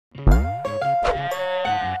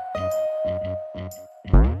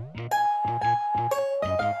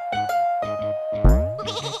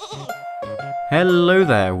Hello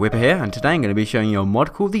there, Whipper here, and today I'm going to be showing you a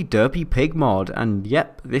mod called the Derpy Pig mod, and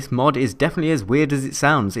yep, this mod is definitely as weird as it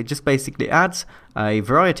sounds. It just basically adds a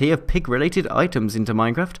variety of pig related items into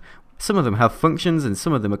Minecraft. Some of them have functions and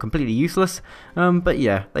some of them are completely useless, but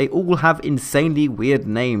yeah, they all have insanely weird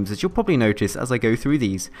names, as you'll probably notice as I go through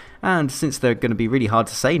these. And since they're going to be really hard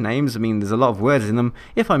to say names, I mean there's a lot of words in them,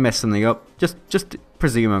 if I mess something up, just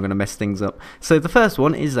presume I'm going to mess things up. So the first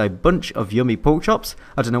one is a bunch of yummy pork chops.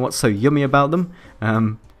 I don't know what's so yummy about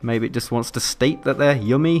them. Maybe it just wants to state that they're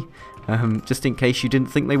yummy, just in case you didn't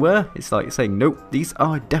think they were. It's like saying, nope, these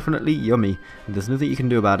are definitely yummy, and there's nothing you can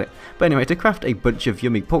do about it. But anyway, to craft a bunch of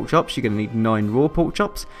yummy pork chops, you're going to need 9 raw pork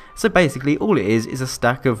chops. So basically, all it is a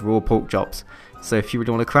stack of raw pork chops. So if you really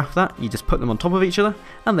want to craft that, you just put them on top of each other,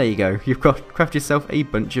 and there you go, you've crafted yourself a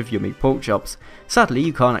bunch of yummy pork chops. Sadly,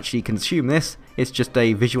 you can't actually consume this, it's just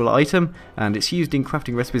a visual item, and it's used in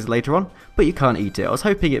crafting recipes later on, but you can't eat it. I was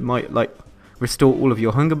hoping it might, like, restore all of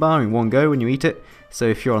your hunger bar in one go when you eat it. So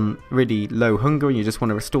if you're on really low hunger and you just want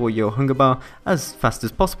to restore your hunger bar as fast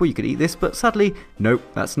as possible, you could eat this, but sadly, nope,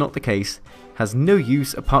 that's not the case. It has no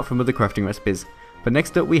use apart from other crafting recipes. But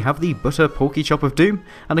next up we have the butter porky chop of doom,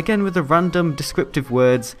 and again with the random descriptive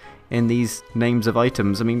words in these names of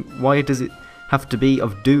items. I mean, why does it have to be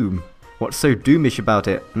of doom? What's so doomish about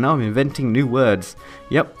it? Now I'm inventing new words.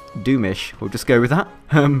 Yep, doomish, we'll just go with that.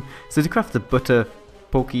 So to craft the butter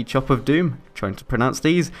porky chop of doom, trying to pronounce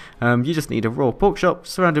these, you just need a raw pork chop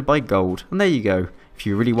surrounded by gold, and there you go. If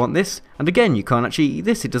you really want this, and again you can't actually eat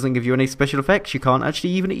this, it doesn't give you any special effects, you can't actually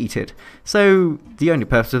even eat it. So the only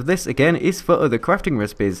purpose of this again is for other crafting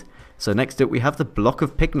recipes. So next up we have the block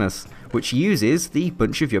of pigness, which uses the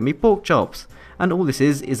bunch of yummy pork chops. And all this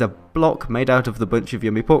is a block made out of the bunch of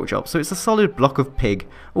yummy pork chops, so it's a solid block of pig,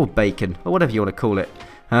 or bacon, or whatever you want to call it.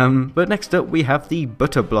 But next up we have the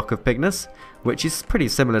butter block of pigness, which is pretty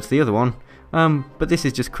similar to the other one, but this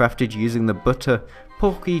is just crafted using the butter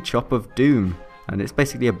porky chop of doom, and it's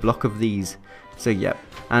basically a block of these. So yeah,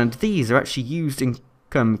 and these are actually used in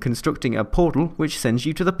constructing a portal which sends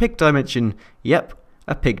you to the pig dimension. Yep,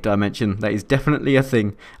 a pig dimension, that is definitely a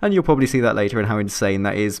thing, and you'll probably see that later and how insane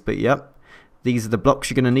that is, but yep, these are the blocks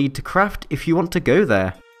you're going to need to craft if you want to go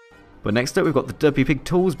there. But next up we've got the Derpy Pig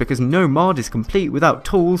tools, because no mod is complete without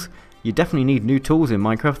tools. You definitely need new tools in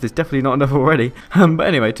Minecraft, there's definitely not enough already. But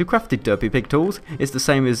anyway, to craft the Derpy Pig tools, it's the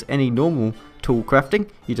same as any normal tool crafting.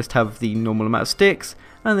 You just have the normal amount of sticks,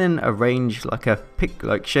 and then arrange like a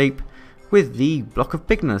pig-like shape with the block of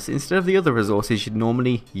pigness instead of the other resources you'd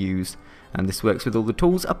normally use. And this works with all the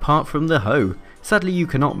tools apart from the hoe. Sadly you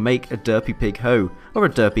cannot make a Derpy Pig hoe, or a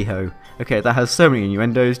Derpy hoe. Okay, that has so many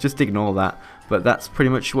innuendos, just ignore that. But that's pretty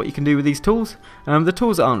much what you can do with these tools. The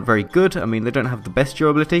tools aren't very good, I mean they don't have the best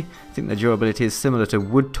durability. I think the durability is similar to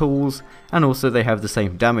wood tools, and also they have the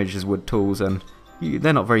same damage as wood tools, and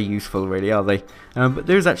they're not very useful really, are they? But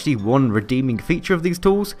there is actually one redeeming feature of these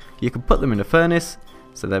tools. You can put them in a furnace,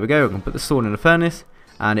 so there we go, I can put the sword in a furnace,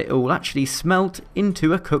 and it will actually smelt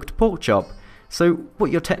into a cooked pork chop. So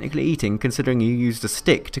what you're technically eating, considering you used a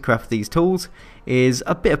stick to craft these tools, is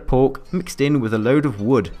a bit of pork mixed in with a load of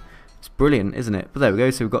wood. It's brilliant, isn't it? But there we go,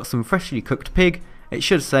 so we've got some freshly cooked pig. It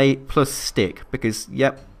should say plus stick, because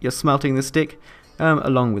yep, you're smelting the stick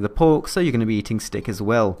along with the pork, so you're going to be eating stick as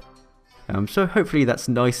well. So hopefully that's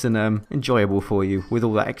nice and enjoyable for you with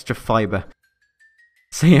all that extra fibre.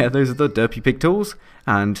 So yeah, those are the Derpy Pig tools,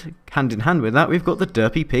 and hand in hand with that we've got the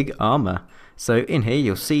Derpy Pig armour. So in here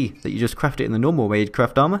you'll see that you just craft it in the normal way you'd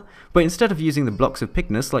craft armour, but instead of using the blocks of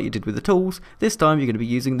pigness like you did with the tools, this time you're going to be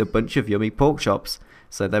using the bunch of yummy pork chops.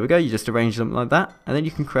 So there we go, you just arrange them like that, and then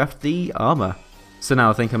you can craft the armour. So now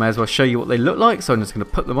I think I may as well show you what they look like, so I'm just going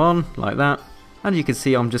to put them on like that, and you can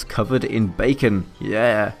see I'm just covered in bacon,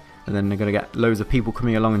 yeah, and then they're going to get loads of people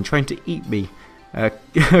coming along and trying to eat me.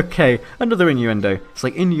 Okay, another innuendo. It's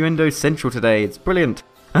like innuendo central today, it's brilliant.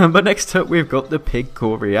 But next up we've got the pig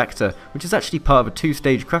core reactor, which is actually part of a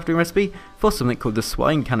 2-stage crafting recipe for something called the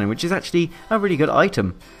swine cannon, which is actually a really good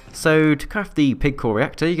item. So to craft the pig core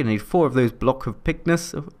reactor you're going to need 4 of those block of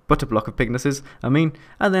pigness, butter block of pignesses, and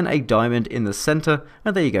then a diamond in the centre,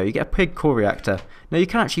 and there you go, you get a pig core reactor. Now you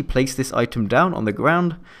can actually place this item down on the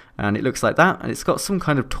ground, and it looks like that, and it's got some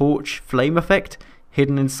kind of torch flame effect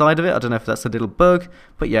hidden inside of it. I don't know if that's a little bug,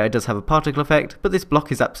 but yeah, it does have a particle effect, but this block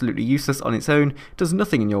is absolutely useless on its own, does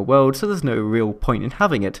nothing in your world, so there's no real point in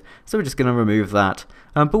having it, so we're just going to remove that.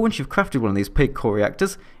 But once you've crafted one of these pig core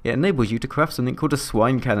reactors, it enables you to craft something called a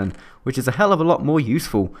swine cannon, which is a hell of a lot more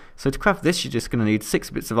useful. So to craft this you're just going to need 6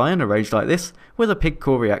 bits of iron arranged like this, with a pig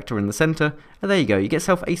core reactor in the centre, and there you go, you get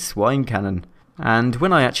yourself a swine cannon. And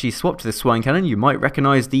when I actually swapped this swine cannon, you might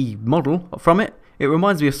recognise the model from it. It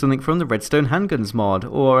reminds me of something from the Redstone Handguns mod,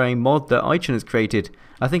 or a mod that iChun has created.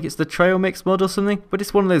 I think it's the Trail Mix mod or something, but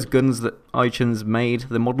it's one of those guns that iChun's made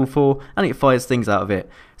the model for, and it fires things out of it.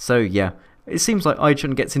 So yeah, it seems like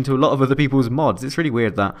iChun gets into a lot of other people's mods. It's really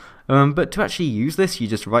weird that. But to actually use this, you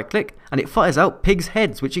just right click and it fires out pigs'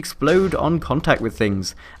 heads which explode on contact with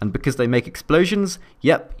things. And because they make explosions,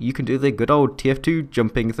 yep, you can do the good old TF2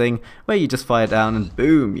 jumping thing where you just fire down and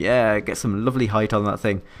boom, yeah, get some lovely height on that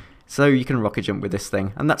thing. So you can rocket jump with this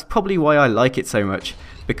thing, and that's probably why I like it so much,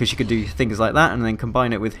 because you can do things like that and then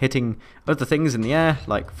combine it with hitting other things in the air,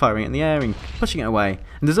 like firing it in the air and pushing it away.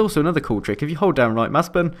 And there's also another cool trick: if you hold down right mouse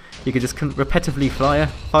button, you can just repetitively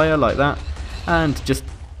fire like that, and just,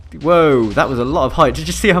 whoa, that was a lot of height. Did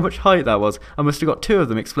you see how much height that was? I must have got two of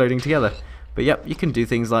them exploding together. But yep, you can do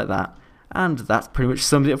things like that. And that's pretty much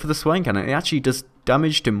sums it up for the swine cannon. It actually does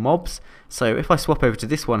damage to mobs. So if I swap over to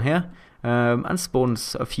this one here, and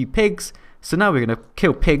spawns a few pigs, so now we're going to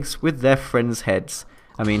kill pigs with their friends' heads.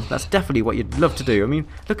 I mean, that's definitely what you'd love to do. I mean,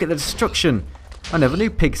 look at the destruction. I never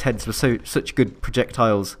knew pigs' heads were such good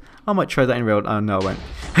projectiles. I might try that in real... Oh no, I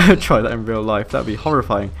won't. Try that in real life. That'd be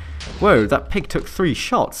horrifying. Whoa, that pig took 3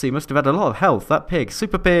 shots. He must have had a lot of health, that pig.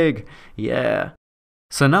 Super pig. Yeah.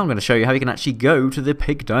 So now I'm going to show you how you can actually go to the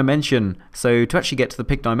pig dimension. So to actually get to the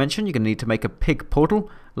pig dimension, you're going to need to make a pig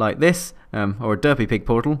portal like this, or a derpy pig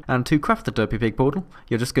portal. And to craft the derpy pig portal,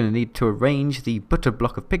 you're just going to need to arrange the butter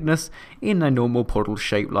block of pigness in a normal portal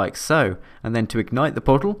shape like so. And then to ignite the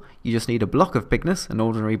portal, you just need a block of pigness, an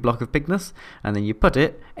ordinary block of pigness, and then you put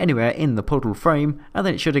it anywhere in the portal frame, and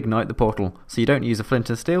then it should ignite the portal. So you don't use a flint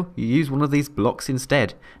and steel, you use one of these blocks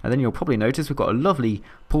instead. And then you'll probably notice we've got a lovely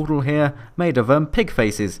portal here made of pig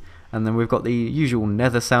faces. And then we've got the usual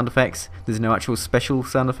nether sound effects. There's no actual special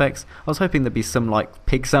sound effects. I was hoping there'd be some like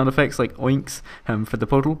pig sound effects, like oinks, for the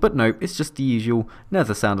portal, but no, it's just the usual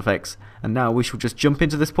nether sound effects. And now we shall just jump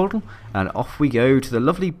into this portal, and off we go to the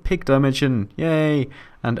lovely pig dimension. Yay!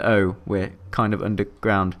 And oh, we're kind of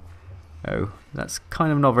underground. Oh, that's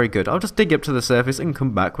kind of not very good. I'll just dig up to the surface and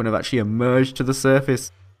come back when I've actually emerged to the surface.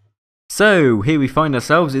 So, here we find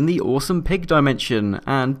ourselves in the awesome pig dimension,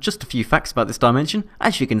 and just a few facts about this dimension.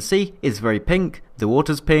 As you can see, it's very pink, the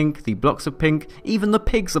water's pink, the blocks are pink, even the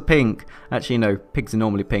pigs are pink. Actually no, pigs are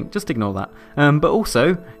normally pink, just ignore that. But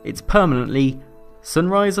also, it's permanently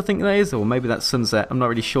sunrise, I think that is, or maybe that's sunset, I'm not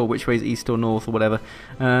really sure which way is east or north or whatever.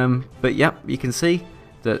 But yep, you can see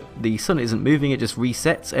that the sun isn't moving, it just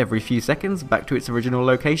resets every few seconds back to its original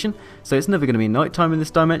location, so it's never going to be nighttime in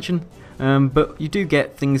this dimension. But you do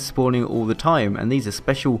get things spawning all the time, and these are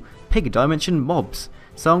special pig dimension mobs.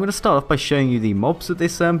 So I'm going to start off by showing you the mobs that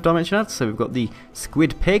this dimension has. So we've got the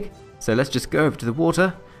squid pig, so let's just go over to the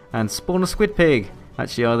water and spawn a squid pig.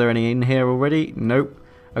 Actually, are there any in here already? Nope.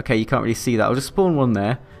 Okay, you can't really see that. I'll just spawn one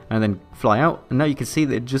there and then fly out, and now you can see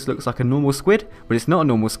that it just looks like a normal squid, but it's not a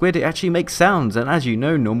normal squid, it actually makes sounds, and as you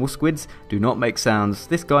know, normal squids do not make sounds.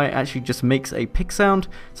 This guy actually just makes a pig sound,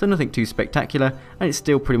 so nothing too spectacular, and it's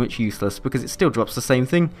still pretty much useless because it still drops the same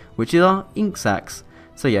thing, which is our ink sacs.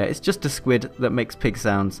 So yeah, it's just a squid that makes pig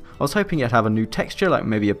sounds. I was hoping it'd have a new texture, like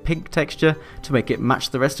maybe a pink texture, to make it match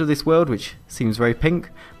the rest of this world, which seems very pink,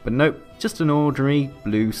 but nope, just an ordinary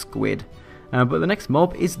blue squid. But the next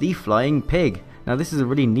mob is the flying pig. Now this is a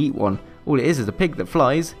really neat one. All it is a pig that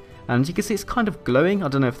flies, and you can see it's kind of glowing. I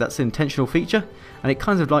don't know if that's an intentional feature, and it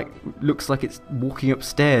kind of like looks like it's walking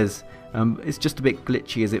upstairs. It's just a bit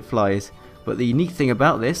glitchy as it flies. But the neat thing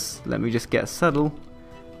about this, let me just get a saddle,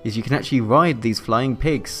 is you can actually ride these flying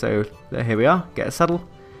pigs. So here we are, get a saddle,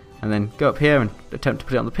 and then go up here and attempt to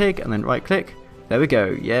put it on the pig, and then right click. There we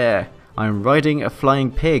go, yeah, I'm riding a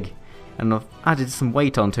flying pig. And I've added some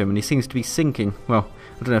weight onto him, and he seems to be sinking. Well,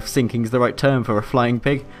 I don't know if sinking is the right term for a flying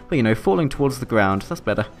pig, but you know, falling towards the ground, that's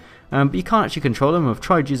better. But you can't actually control him. I've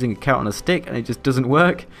tried using a carrot on a stick and it just doesn't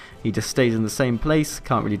work. He just stays in the same place,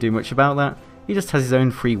 can't really do much about that. He just has his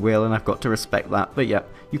own free will, and I've got to respect that. But yeah,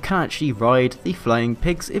 you can actually ride the flying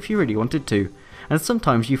pigs if you really wanted to. And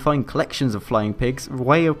sometimes you find collections of flying pigs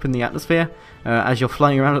way up in the atmosphere as you're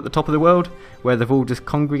flying around at the top of the world, where they've all just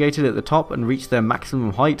congregated at the top and reached their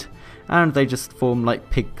maximum height, and they just form like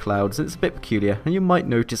pig clouds. It's a bit peculiar, and you might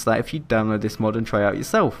notice that if you download this mod and try out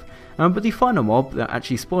yourself. But the final mob that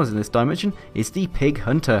actually spawns in this dimension is the pig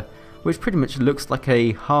hunter, which pretty much looks like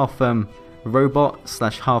a half robot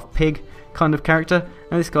slash half pig kind of character.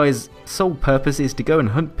 And this guy's sole purpose is to go and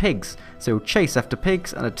hunt pigs, so he'll chase after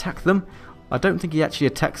pigs and attack them. I don't think he actually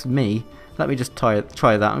attacks me. Let me just try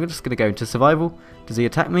that. I'm just going to go into survival. Does he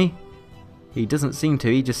attack me? He doesn't seem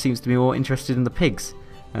to. He just seems to be more interested in the pigs.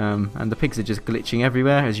 And the pigs are just glitching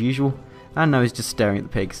everywhere as usual. And now he's just staring at the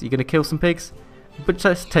pigs. Are you going to kill some pigs? But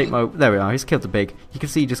let's take my... There we are, he's killed the pig. You can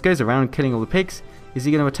see he just goes around killing all the pigs. Is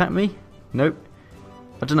he going to attack me? Nope.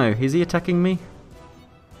 I don't know, is he attacking me?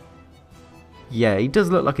 Yeah, he does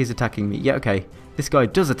look like he's attacking me. Yeah, okay. This guy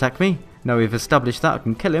does attack me. Now we've established that I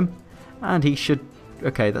can kill him. And he should...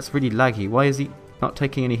 Okay, that's really laggy. Why is he not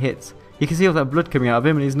taking any hits? You can see all that blood coming out of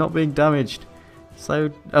him and he's not being damaged.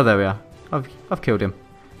 So... Oh, there we are. I've killed him.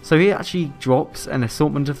 So he actually drops an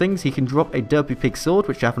assortment of things. He can drop a Derpy Pig sword,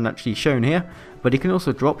 which I haven't actually shown here, but he can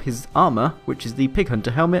also drop his armor, which is the Pig Hunter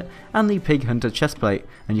helmet and the Pig Hunter chestplate.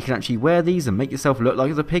 And you can actually wear these and make yourself look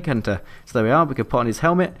like the Pig Hunter. So there we are, we can put on his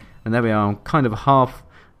helmet, and there we are, kind of half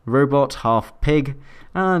robot, half pig,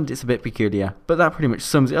 and it's a bit peculiar. But that pretty much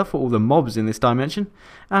sums it up for all the mobs in this dimension,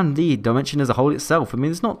 and the dimension as a whole itself. I mean,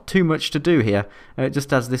 there's not too much to do here. It just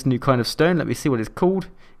has this new kind of stone. Let me see what it's called.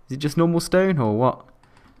 Is it just normal stone, or what?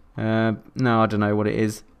 No, I don't know what it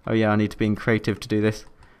is. Oh yeah, I need to be creative to do this.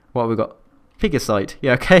 What have we got? Pigicite.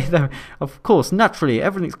 Yeah, okay. Of course, naturally,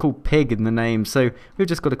 everything's called pig in the name, so we've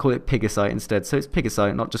just got to call it Pigicite instead. So it's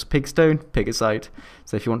Pigicite, not just Pigstone, Pigicite.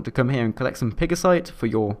 So if you want to come here and collect some Pigicite for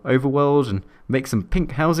your overworld and make some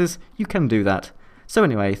pink houses, you can do that. So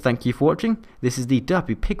anyway, thank you for watching. This is the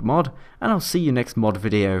Derpy Pig mod, and I'll see you next mod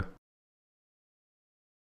video.